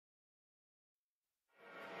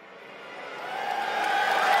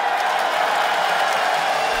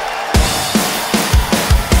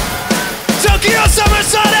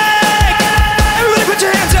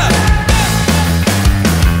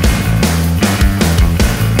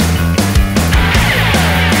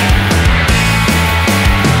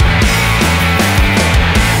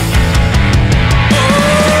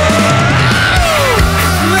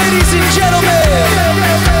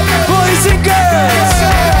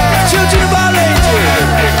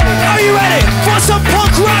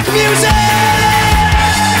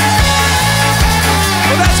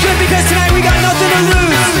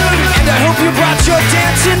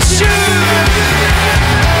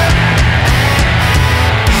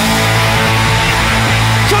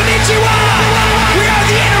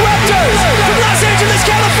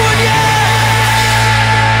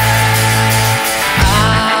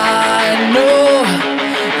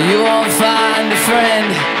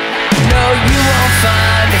No, you won't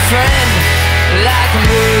find a friend like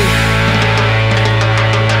me.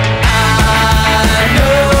 I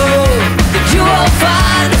know that you won't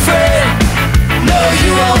find a friend. No,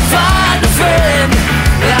 you won't find a friend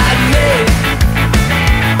like me.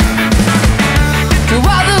 To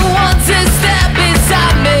all the ones that stand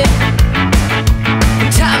beside me,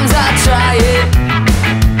 times I try it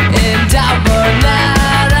and I run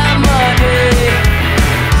out of money.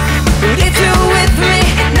 But if you're with me,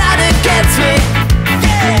 not against me,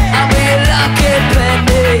 I'll be lucky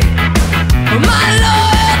plenty. My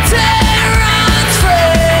loyalty runs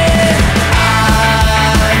free.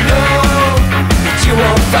 I know that you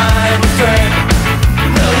won't find a friend.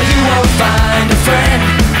 No, you won't find a friend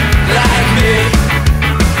like me.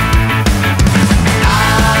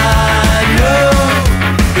 I know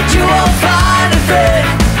that you won't find a friend.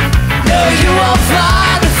 No, you won't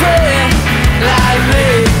find a friend like me.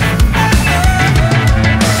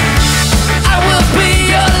 I will be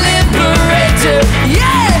your liberator,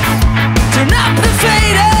 yeah. Turn up the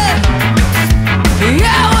fader,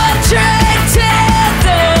 yeah, we'll trade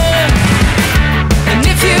together. And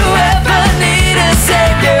if you ever need a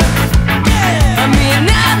savior, I mean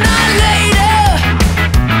now, not later,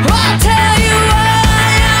 I'll tell you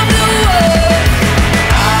I am the one.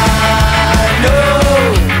 I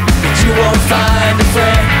know that you won't find a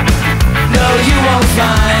friend. No, you won't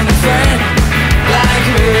find a friend like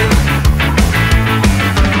me.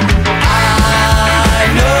 I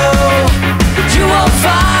know that you won't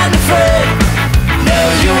find a friend. No,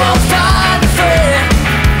 you won't find a friend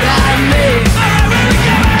like me.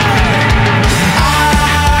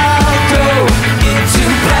 I'll go into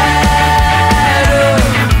battle.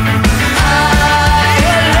 I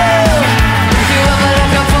know if you ever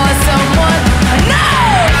looking for someone, I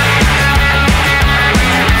know.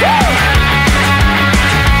 Woo!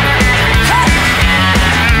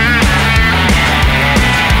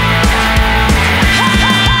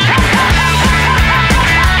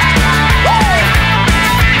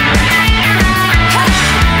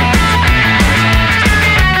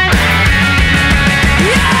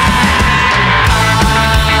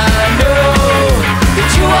 I know that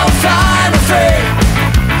you won't find a friend.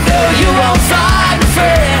 No, you won't find a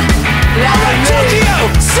friend like me. Tokyo,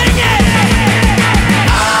 sing it!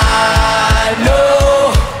 I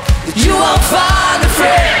know that you won't find a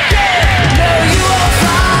friend. No, you won't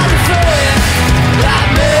find a friend like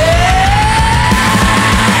me.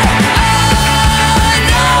 I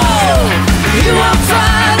know you won't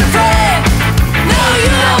find a friend. No,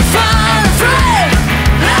 you won't find a friend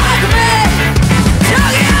like me.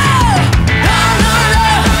 Tokyo! Oh no no,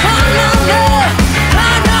 oh no no,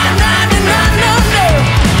 oh no no no no no.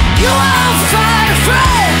 You won't find a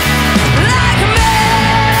friend like me.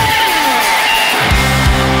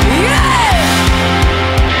 Yeah,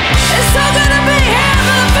 it's so good to be here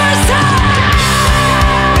for the first time.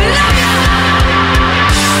 Love ya.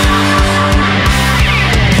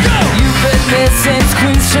 You've been missing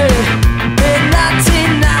Queen Street in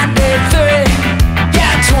 1993.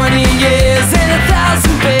 Yeah, 20 years and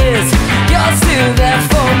 1,000 beers. You're still there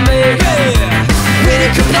for me.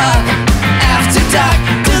 Whitaker Park, after dark,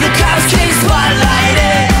 till the cops came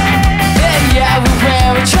spotlighted. And yeah, we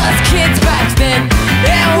were trust kids back then,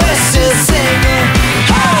 and we're still singing.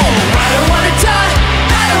 Oh, I don't wanna die,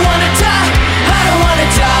 I don't wanna die, I don't wanna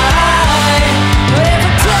die. But if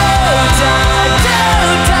I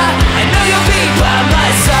don't die, I know you'll be by my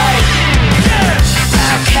side.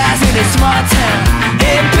 Outcast in a small town,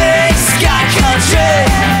 in big sky country.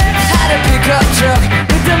 Had a pickup truck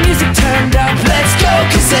with the music turned up. Let's go,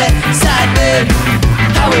 cassette, side bed.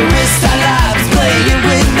 How we risked our lives playing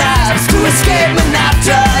with knives to escape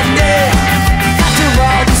monotony. After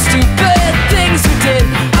all the stupid things we did,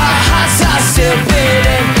 our hearts are still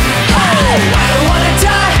beating. Oh, I don't wanna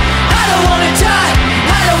die, I don't wanna die,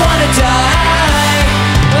 I don't wanna die.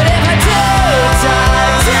 But if I do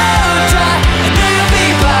die, I know you'll be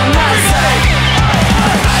by my side.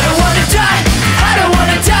 I don't wanna die, I don't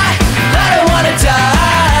wanna die, I don't wanna die.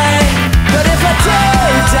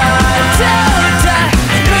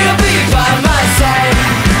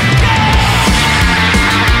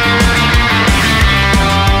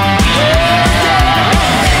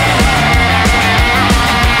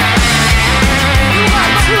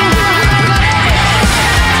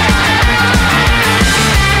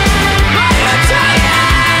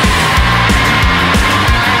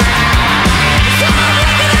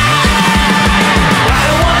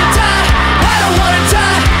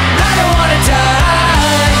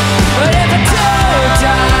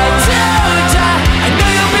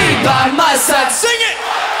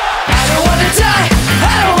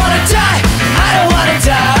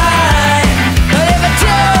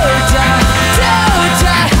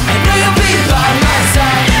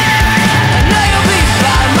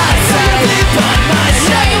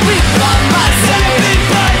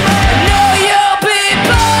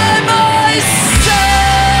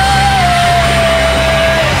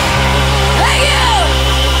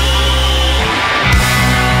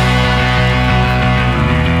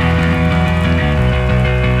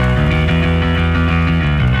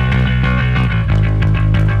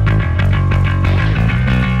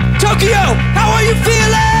 Tokyo, how are you feeling?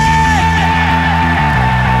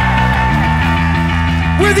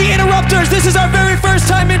 We're the Interrupters. This is our very first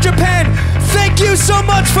time in Japan. Thank you so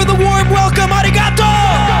much for the warm welcome. Arigato!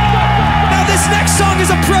 Now this next song is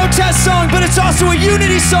a protest song, but it's also a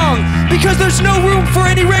unity song because there's no room for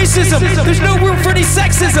any racism. There's no room for any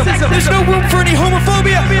sexism. There's no room for any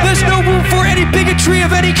homophobia. There's no room for any bigotry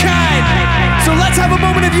of any kind. So let's have a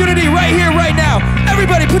moment of unity right here, right now.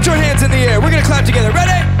 Everybody put your hands in the air. We're gonna clap together. Ready?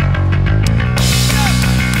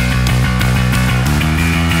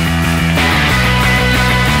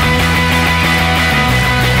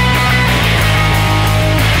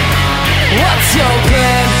 What's your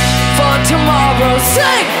plan for tomorrow?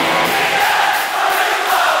 Sing!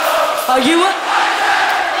 Are you a...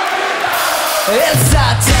 It's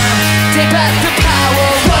our time, take back the power.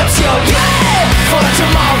 What's your plan for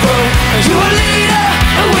tomorrow? Are you a leader,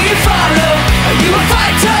 or will you follow? Are you a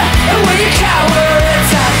fighter, or will you cower?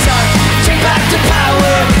 It's our time, take back the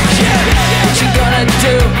power. Yeah, what you gonna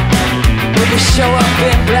do when you show up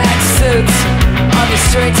in black suits on the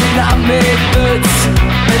streets and not made boots?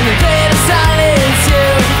 And the day to silence you.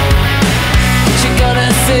 What you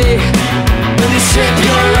gonna see when they strip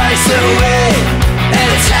your rights away? And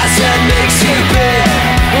it's just that makes you big.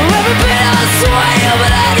 Well, every bit of sway over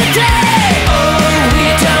the day. Oh, we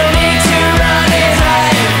don't need to run and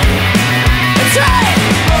hide. That's right.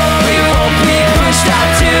 We won't be pushed out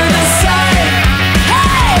to the side.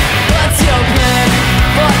 Hey, what's your plan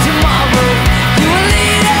for tomorrow? You a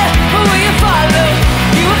leader, or will you follow?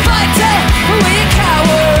 You a fighter, or will you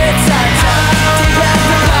cower? It's our time, take back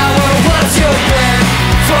the power. What's your plan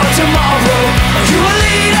for tomorrow? Are you a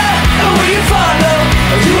leader, or will you follow?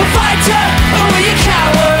 Are you a fighter, or will you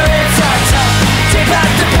cower? It's our time, take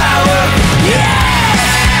back the power. Yeah!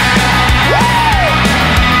 Woo!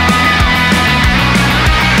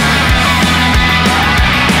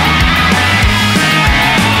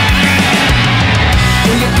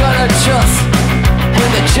 Who you gonna trust when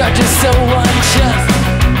the judge is so unjust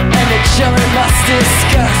and the jury must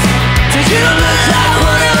discuss? Did you don't look like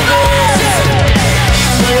one of us?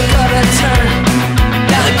 Who you gonna turn?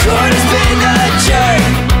 Now the court has been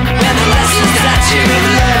adjourned, and the lessons that you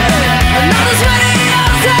learned are not as many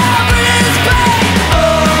as over his back.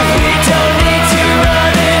 Oh, we don't need to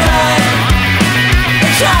run and hide.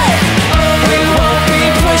 That's right. We won't be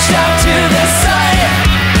pushed out to the side.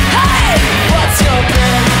 Hey, what's your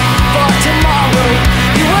plan for tomorrow?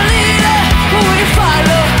 You a leader, or will you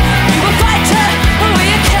follow? You a fighter, or will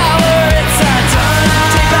you cower? It's our time,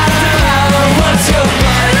 take back the power. What's your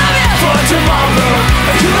plan for tomorrow?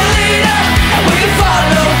 Are you a leader, or will you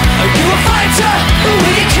follow? Are you a fighter, or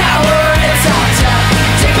will you cower? It's our time,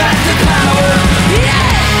 take back the power. Yeah!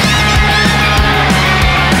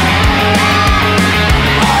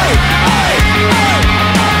 Oi, oi, oi.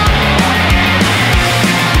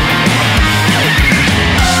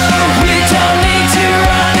 Oh, we don't need to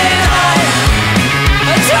run and hide.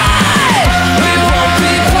 That's right! We won't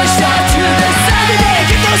be pushed out to the side. Everybody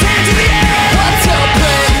get those hands in the air! What's your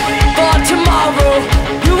plan for tomorrow?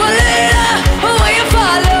 You a leader, or will you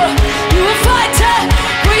follow? You a fighter,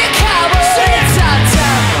 will you cower? It's our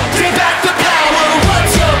time, take back the power.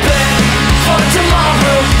 What's your plan for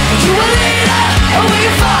tomorrow? You a leader, or will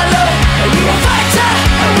you follow? Are you a fighter,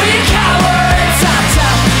 or will you cower? It's our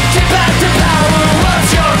time, take back the power.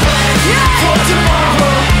 What's your plan for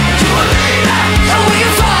tomorrow? You a leader, or will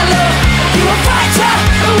you follow? You a fighter,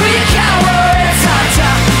 or will you cower? It's our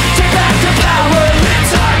time, take back the power.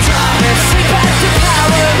 It's our time, take back the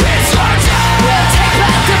power. It's our time, we'll take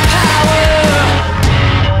back the power.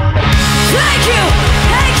 Thank you,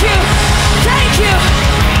 thank you, thank you.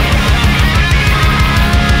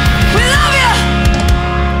 We love you.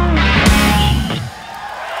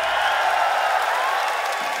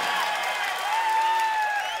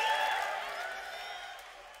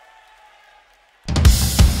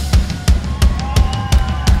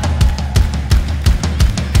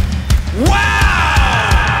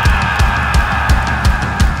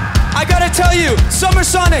 I gotta tell you, Summer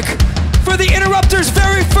Sonic, for the Interrupters'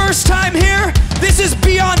 very first time here, this is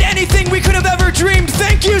beyond anything we could have ever dreamed.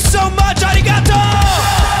 Thank you so much, arigato!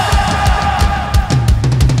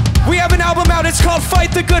 We have an album out, it's called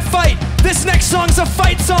Fight the Good Fight. This next song's a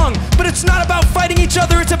fight song, but it's not about fighting each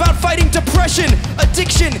other, it's about fighting depression,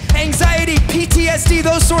 addiction, anxiety, PTSD,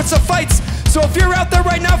 those sorts of fights. So if you're out there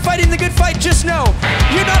right now fighting the good fight, just know,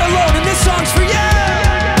 you're not alone, and this song's for you!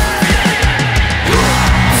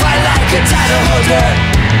 Fight like a title holder,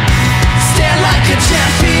 stand like a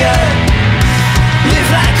champion, live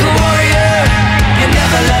like a warrior, and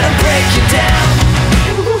never let them break you down.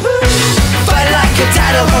 Fight like a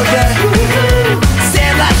title holder,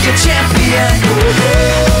 stand like a champion.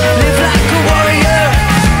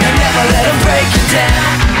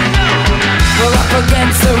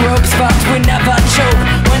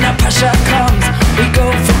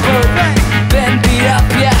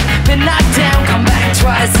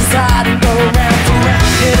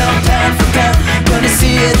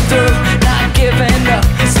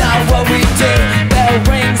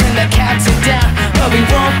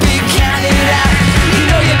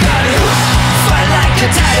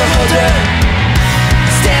 holder.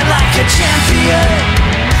 Stand like a champion.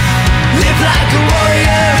 Live like a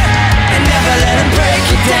warrior and never let them break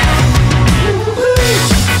you down.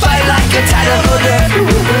 Fight like a title holder.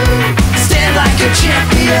 Stand like a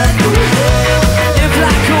champion. Live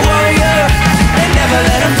like a warrior and never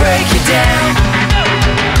let them break you down.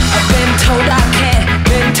 I've been told I can't,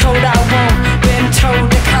 been told I won't, been told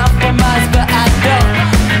to compromise but I don't.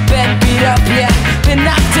 Been beat up, yeah, been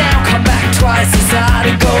knocked down, come back twice as hard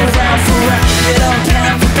and go round for round. Get on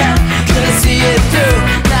pound for pound, gonna see it through.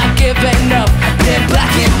 Not giving up, been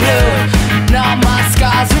black and blue. Now my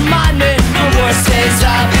scars remind me the worst days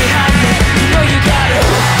are behind me. You know you gotta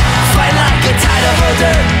fight like a title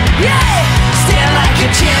holder. Yeah, stand like a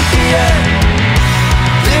champion.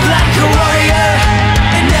 Live like a warrior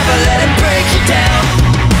and never let him break you down.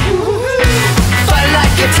 Fight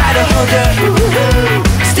like a title holder.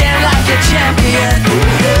 Stand like a champion.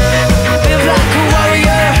 Live like a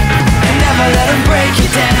warrior and never let him break you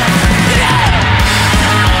down. Yeah!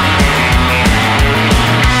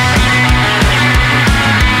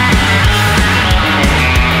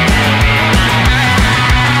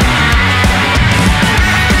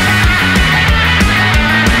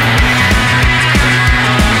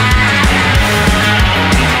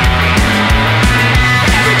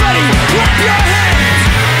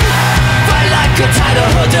 Title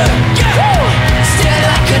holder, stand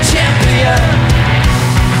like a champion.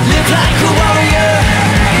 Live like a warrior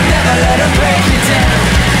and never let them break you down.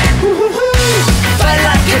 Fight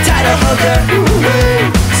like a title holder,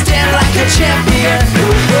 stand like a champion.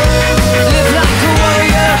 Live like a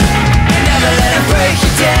warrior and never let them break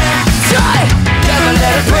you down. Try, never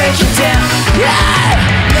let them break you down. Yeah,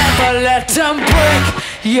 never let them break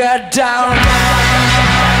you down.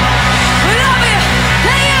 We love you,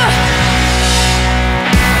 thank you.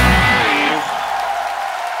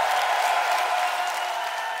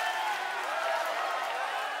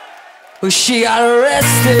 Well, she got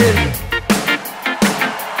arrested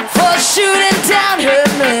for shooting down her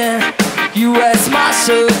man. U.S.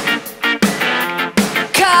 Marshal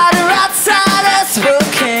caught her outside a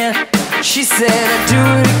Spokane. She said, do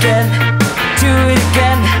it again, do it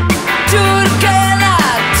again, do it again,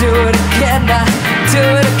 I do it again, I do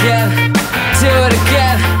it again, do it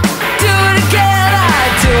again, do it again, I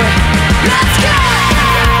do it. Let's go!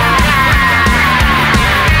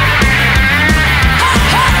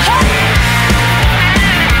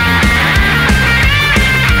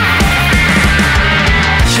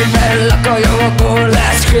 She met Loco Yogo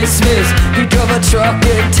last Christmas. He drove a truck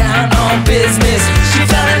in town on business. She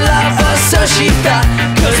fell in love, or so she thought,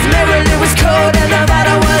 cause Maryland was cold and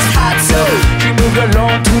Nevada was hot. So she moved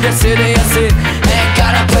along to the city, I said, and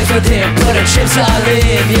got a place with him, put her chips all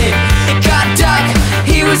in, yeah. It got dark,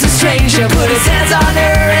 he was a stranger, put his hands on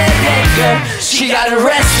her and anger. She got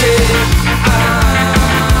arrested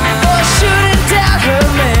for shooting down her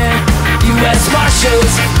man. U.S.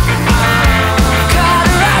 Marshals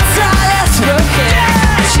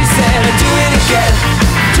she said, do it again,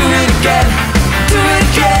 do it again, do it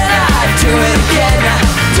again, I do it again, I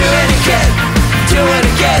do it again, do it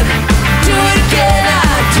again, do it again,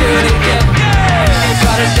 I do it again.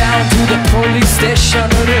 Brought her down to the police station,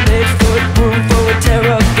 in an 8-foot room for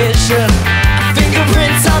interrogation.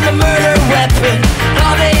 Fingerprints on the murder weapon,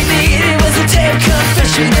 all they needed was a tape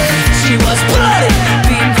confession. She was bloody,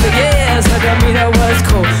 beaten for years, her demeanor was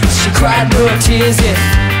cold. She cried no tears, yeah.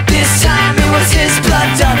 This time it was his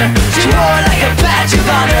blood on her. She wore it like a badge of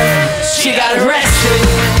honor. She got arrested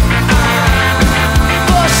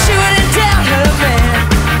for shooting down her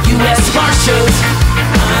man. U.S. Marshals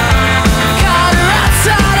caught her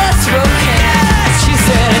outside a Spokane. She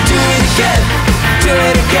said, do it again, do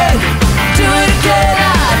it again, do it again,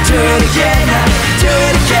 I do it again, I do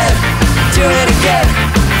it again, do it again,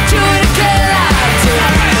 do it again, I do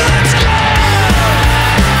it again. Let's go!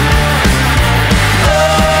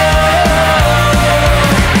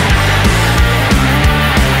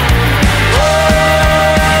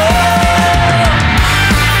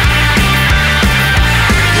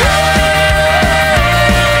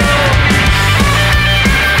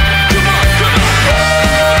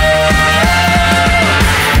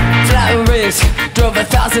 Drove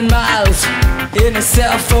 1,000 miles in a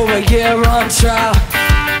cell for a year on trial.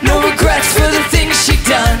 No regrets for the things she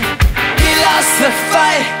done. He lost the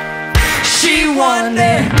fight, she won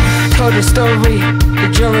it. Told her story, the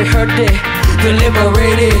jury heard it,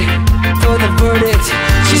 deliberated for the verdict.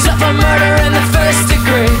 She's up for murder in the 1st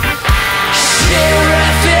degree. She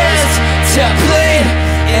refused to plead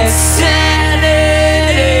insanity.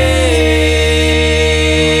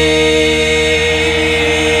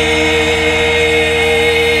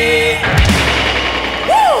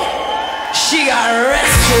 Woo!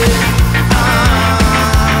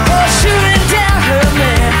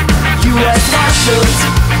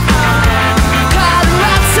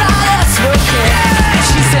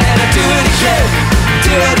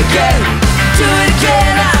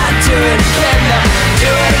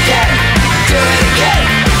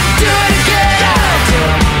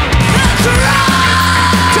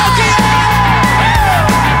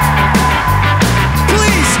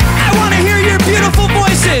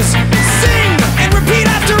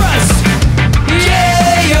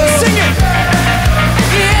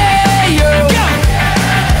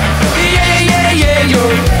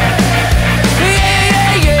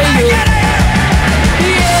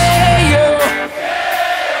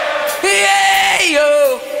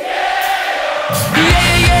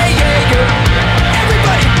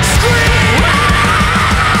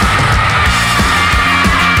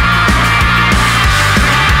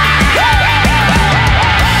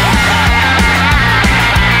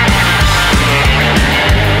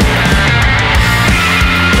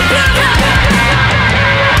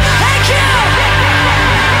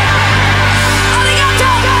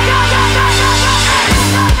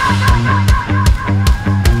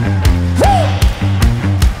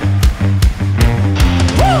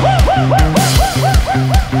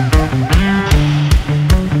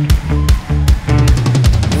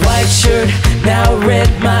 red,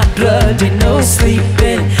 my blood ain't no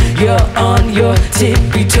sleeping. You're on your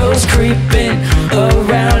tippy toes, creeping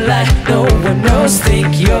around like no one knows. Think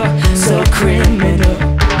you're so criminal.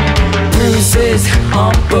 Bruises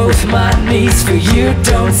on both my knees for you.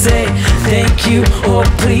 Don't say thank you or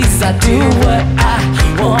please. I do what I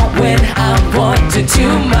want when I want to. To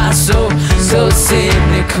my soul, so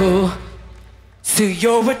cynical. So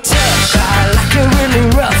you're a tough guy, like a really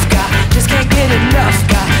rough guy. Just can't get enough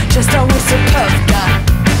guy, just always a puff guy.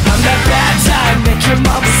 I'm that bad time, make your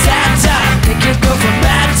mama sad time. Make your girl from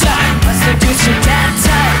mad time, must seduce your dad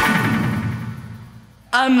time.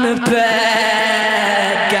 I'm the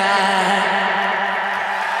bad guy.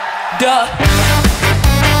 Duh.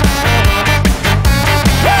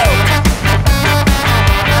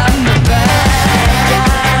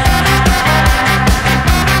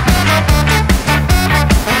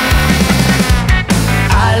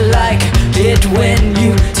 When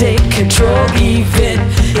you take control, even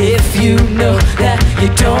if you know that you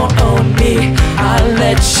don't own me, I'll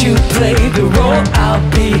let you play the role. I'll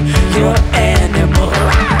be your animal.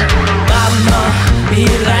 My mommy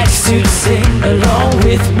likes to sing along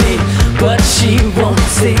with me, but she won't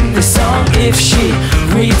sing the song. If she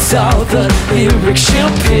reads all the lyrics,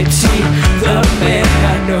 she'll pity the man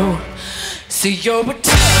I know. So you're a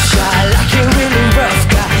tough guy, like a really rough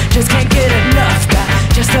guy. Just can't get enough guy,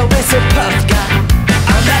 just always a puff guy.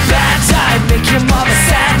 I'm that bad type, make your mama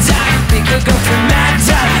sad type. Make her go for mad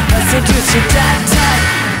type, I seduce your dad type.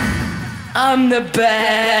 I'm the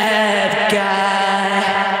bad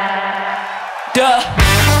guy. Duh.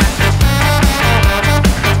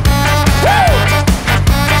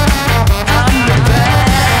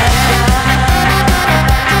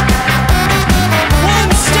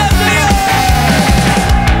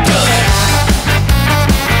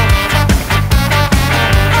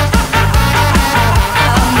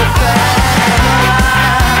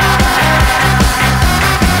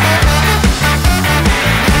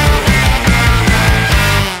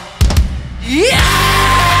 Yeah!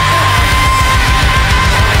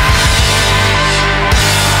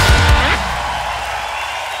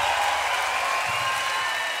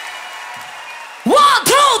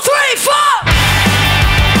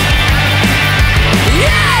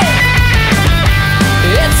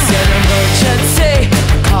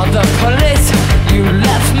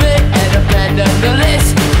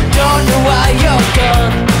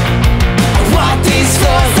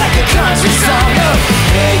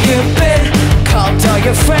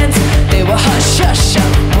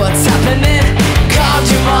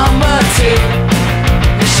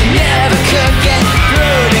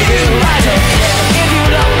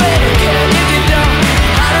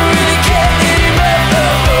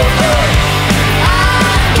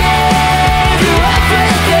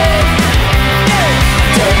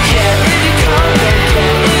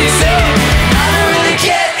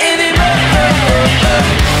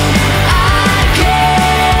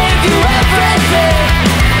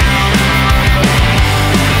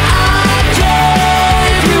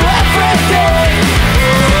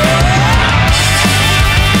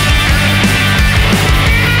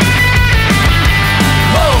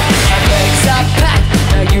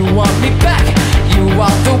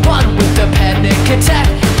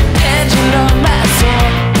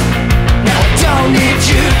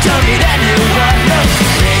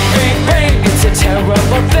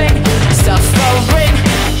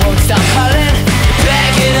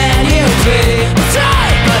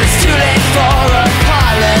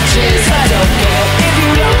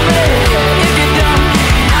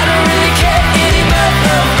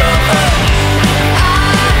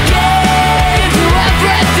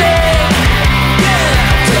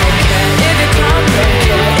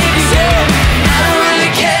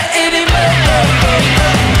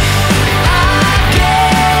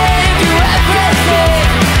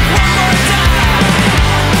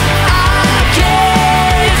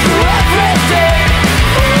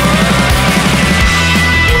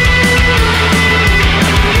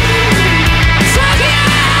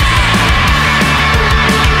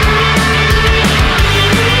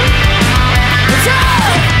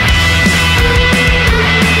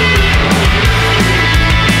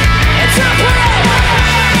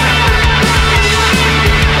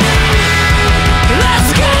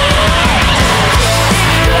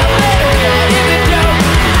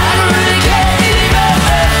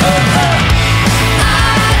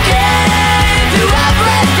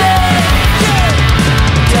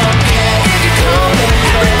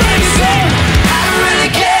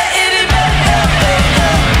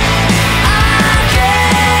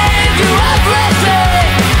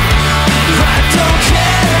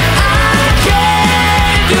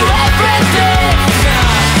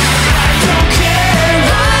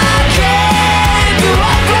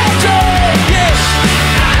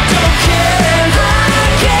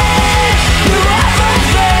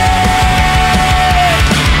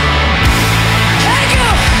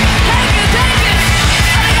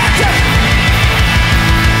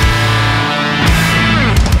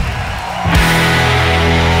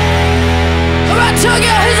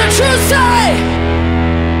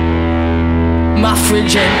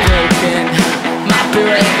 fridge ain't broken, my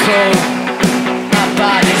beer ain't cold, my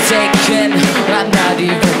body's aching, I'm not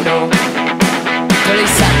even know.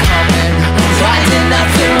 Police are coming, I did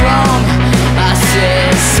nothing wrong. I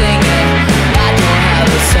said singing, I don't have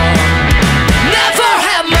a song. Never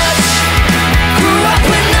had much, grew up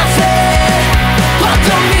with nothing but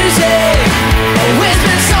the music. Always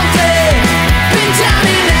been something, been down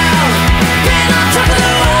and out, been on top of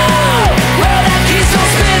the world. World that keeps on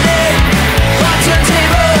spinning, my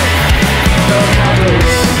turntable. Don't have a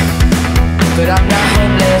room, but I'm not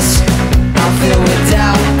homeless. I feel with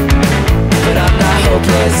doubt, but I'm not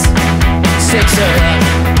hopeless. Sticks are up,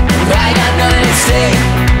 I got nothing to say.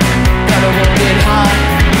 Got a wounded heart,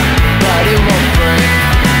 but it won't break.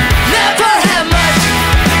 Never had much,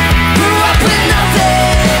 grew up with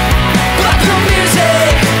nothing but the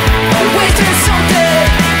music. Always been something,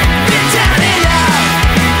 been down and out,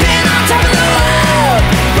 been on top of the world.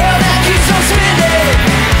 World that keeps on spinning,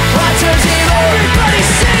 my turntable. Everybody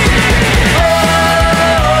sing! Oh,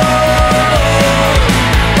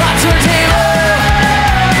 my turntable.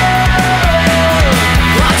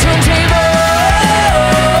 My turntable.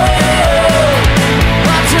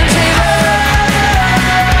 My turntable.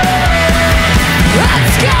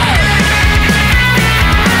 Let's go!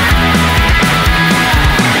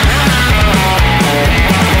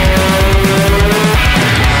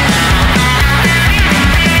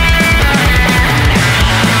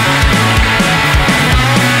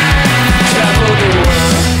 Travel the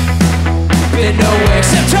world, been nowhere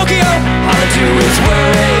except Tokyo. All I do is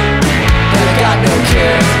worry, but I got no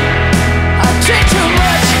care. I drink too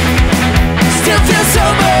much, still feel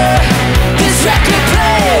sober. This record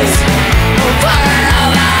plays over and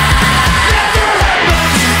over. Never had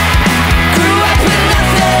much, grew up with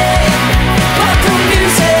nothing but the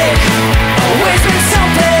music. Always been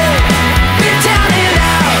something, been down and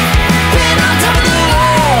out, been on top of the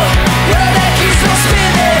world. World that keeps on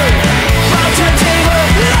spinning, my turntable.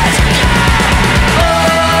 Let's go! Oh,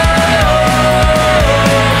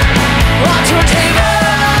 my turntable.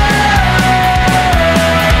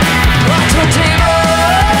 My turntable.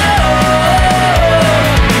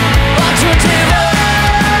 My turntable.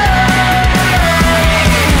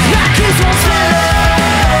 That keeps on spinning.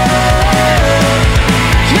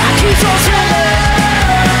 That keeps on spinning.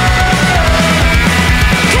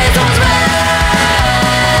 Keeps on spinning.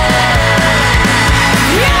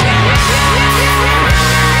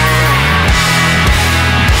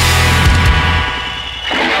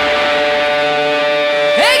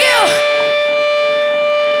 Thank you.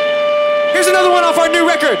 Here's another one off our new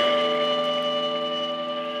record.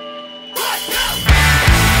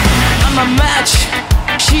 I'm a match,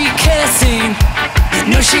 she kerosene. You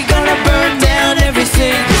know she gonna burn down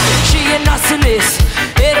everything. She an arsonist,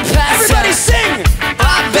 it'll pass. Everybody sing!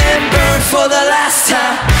 I've been burned for the last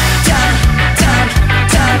time. Time, time,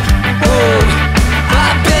 time, oh.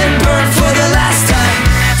 I've been burned for the last time.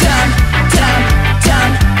 Time, time,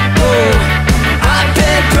 time, oh. I've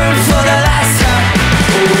been burned for the last time.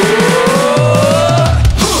 Oh.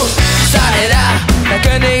 Started out like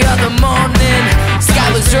any other morning. Sky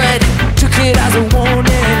was red, took it as a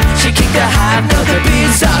warning. She kicked the hive, now the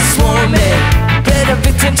bees are swarming. Played a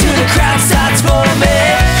victim till the crowd starts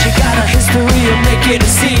forming. She got a history of making a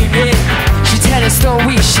scene, yeah. She tell a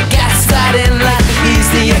story, she gaslighting like he's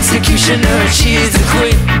the executioner, she is the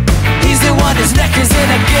queen. He's the one whose neck is in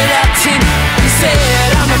a guillotine. He said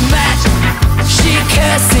I'm a match, she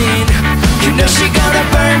kerosene. You know she gonna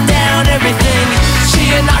burn down everything.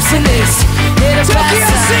 She an arsonist, in a Tokyo,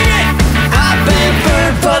 past sing it! I've been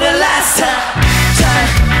burned for the last time. Time,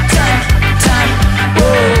 time, time,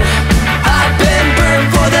 oh. I've been burned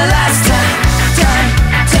for the last time. Time,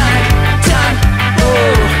 time, time,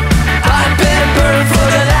 oh. I've been burned for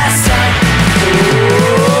the last time.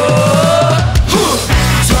 Oh.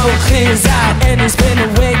 Smoke clears out and he's been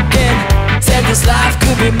awakened. Said this life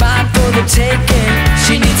could be mine for the taking.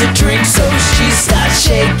 She needs a drink so she starts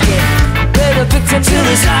shaking. Play the victim till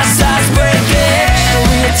his heart starts breaking. No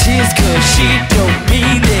real tears cause she don't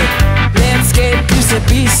mean it. Landscape used to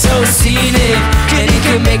be so scenic. And he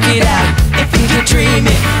could make it out if he could dream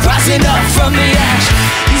it. Rising up from the ash,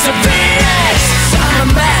 he's a phoenix. I'm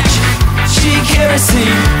a match, she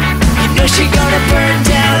kerosene. You know she gonna burn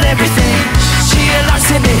down everything. She an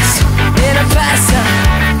arsonist in a past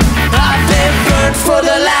time. I've been burned for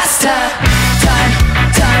the last time. Time,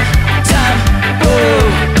 time, time, oh.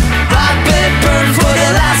 I've been burned for the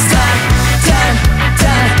last time. Time,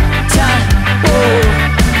 time, time, oh.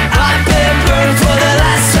 I've been burned for the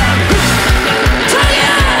last time. Turn it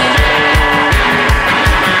on!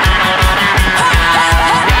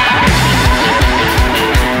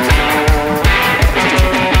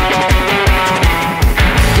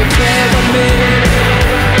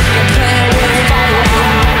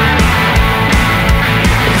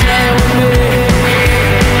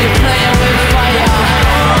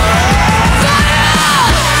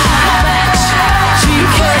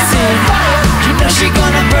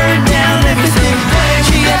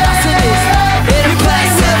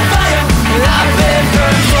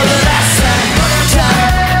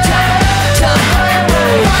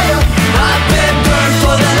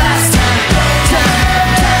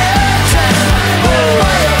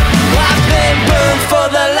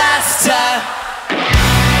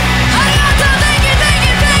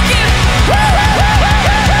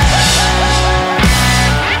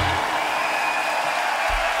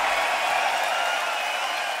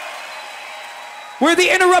 We're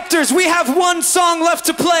the Interrupters. We have one song left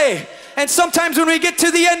to play. And sometimes when we get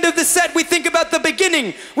to the end of the set, we think about the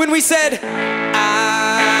beginning when we said,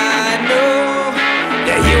 I know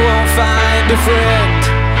that you won't find a friend.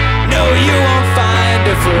 No, you won't find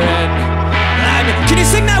a friend. Can you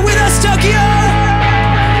sing that with us, Tokyo?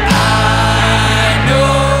 I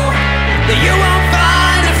know that you won't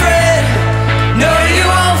find a friend. No, you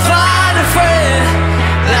won't find a friend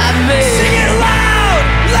like me. Sing it loud.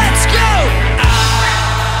 Let's go.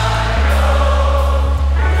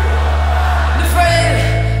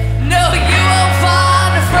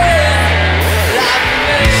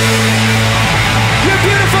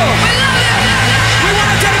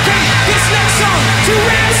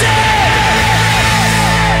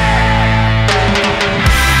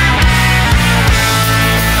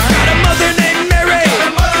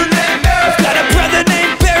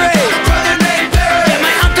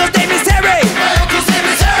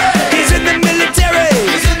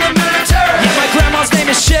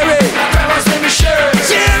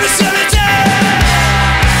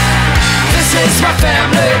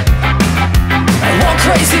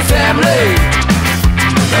 Crazy family,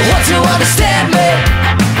 they want to understand me.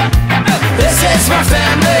 This is my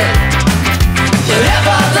family.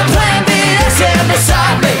 Whatever the plan be, that's him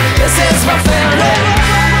beside me. This is my family.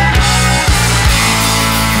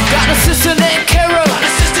 Got a sister named Carol.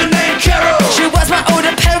 She was my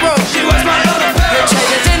older peril. They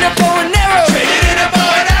traded in a bow and arrow.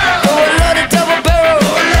 For a loaded double barrel.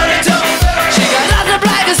 She got lots of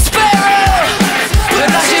like a sparrow, but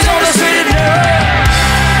now she's on the straight and narrow.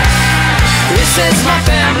 This is my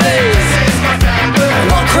family.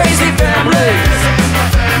 One crazy family.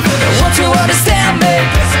 They want to understand me.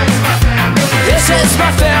 This is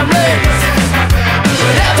my family.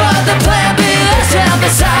 Whatever the plan be, that's him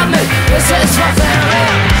beside me. This is my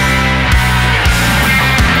family.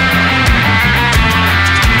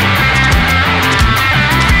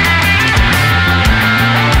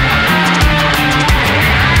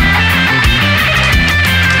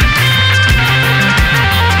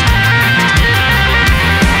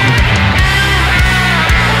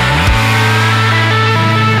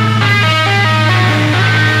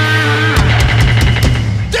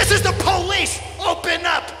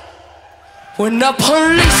 When the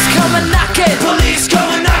police come a knocking,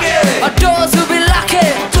 our doors will be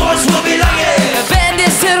locking. The band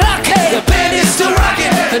is still rocking.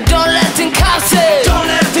 Don't let them cops in.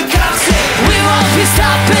 We won't be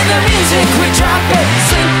stopping the music, we drop it.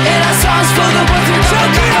 Sing in our songs for the ones who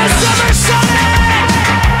don't know. Summer Sonic!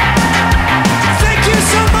 Thank you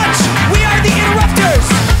so much. We are the Interrupters.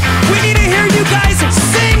 We need to hear you guys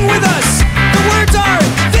sing with us. The words are,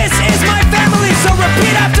 this is my family, so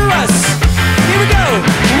repeat after us. Here we go. 1,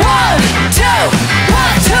 2, 1,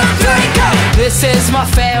 2, 3, go. This is my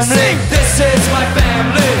family. Sing. This is my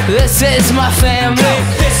family. This is my family. Go.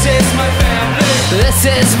 This is my family. This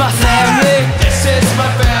is my family. This is my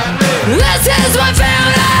family. This is my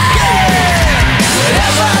family. Yeah.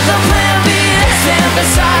 Whatever the plan be, it's him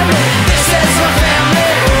beside me. This is my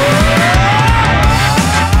family.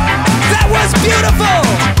 That was beautiful.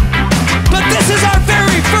 But this is our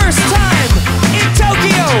very first time in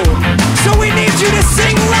Tokyo. So we need you to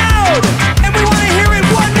sing loud, and we want to hear it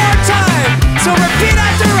one more time. So repeat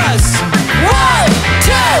after us. 1,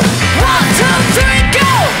 2, 1, 2, 3,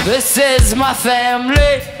 go! This is my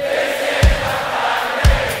family.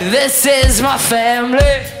 This is my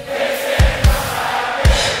family.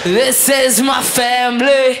 This is my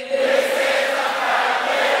family.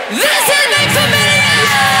 This is my family.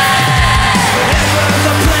 Whatever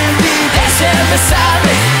the plan be, they stand beside me.